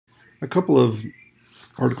A couple of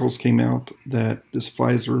articles came out that this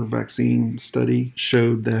Pfizer vaccine study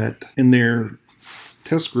showed that in their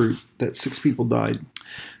test group that 6 people died.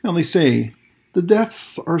 Now they say the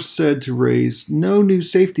deaths are said to raise no new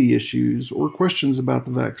safety issues or questions about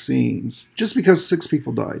the vaccines just because 6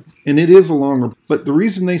 people died. And it is a longer, but the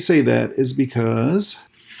reason they say that is because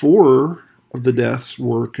 4 of the deaths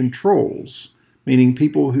were controls, meaning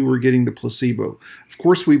people who were getting the placebo. Of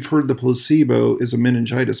course, we've heard the placebo is a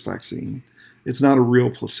meningitis vaccine. It's not a real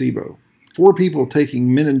placebo. 4 people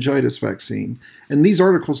taking meningitis vaccine, and these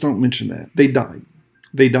articles don't mention that. They died.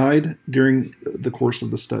 They died during the course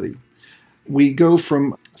of the study. We go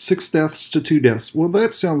from 6 deaths to 2 deaths. Well,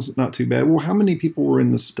 that sounds not too bad. Well, how many people were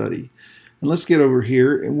in the study? And let's get over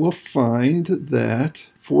here, and we'll find that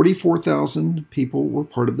 44,000 people were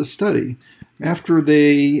part of the study. After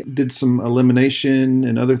they did some elimination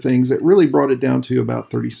and other things, it really brought it down to about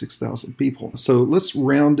 36,000 people. So let's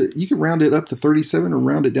round it. You can round it up to 37 or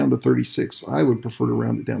round it down to 36. I would prefer to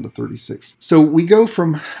round it down to 36. So we go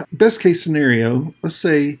from best case scenario, let's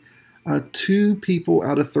say 2 people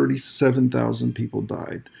out of 37,000 people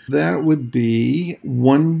died. That would be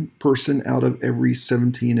 1 person out of every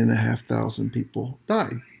 17,500 people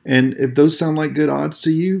died. And if those sound like good odds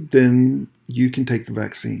to you, then you can take the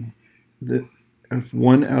vaccine. If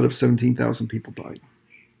 1 out of 17,000 people died.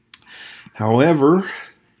 However,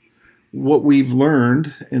 what we've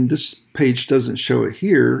learned, and this page doesn't show it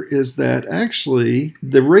here, is that actually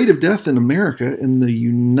the rate of death in America, in the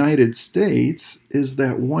United States, is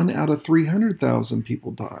that 1 out of 300,000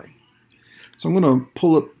 people die. So I'm going to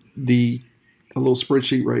pull up a little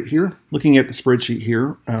spreadsheet right here. Looking at the spreadsheet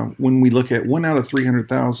here, when we look at 1 out of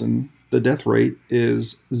 300,000, the death rate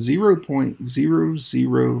is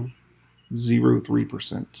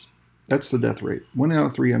 0.0003%. That's the death rate, 1 out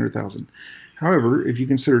of 300,000. However, if you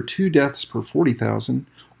consider 2 deaths per 40,000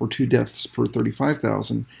 or 2 deaths per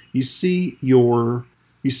 35,000, you see your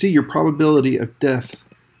probability of death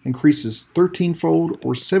increases 13-fold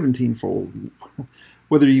or 17-fold,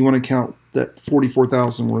 whether you want to count that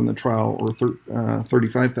 44,000 were in the trial or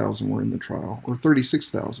 35,000 were in the trial or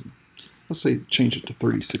 36,000. Let's say change it to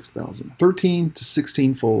 36,000. 13 to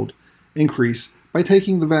 16-fold increase by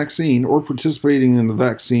taking the vaccine or participating in the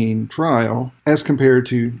vaccine trial as compared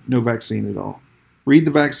to no vaccine at all. Read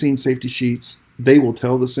the vaccine safety sheets. They will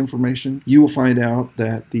tell this information. You will find out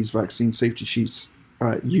that these vaccine safety sheets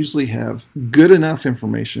usually have good enough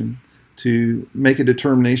information to make a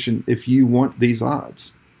determination if you want these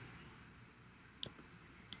odds.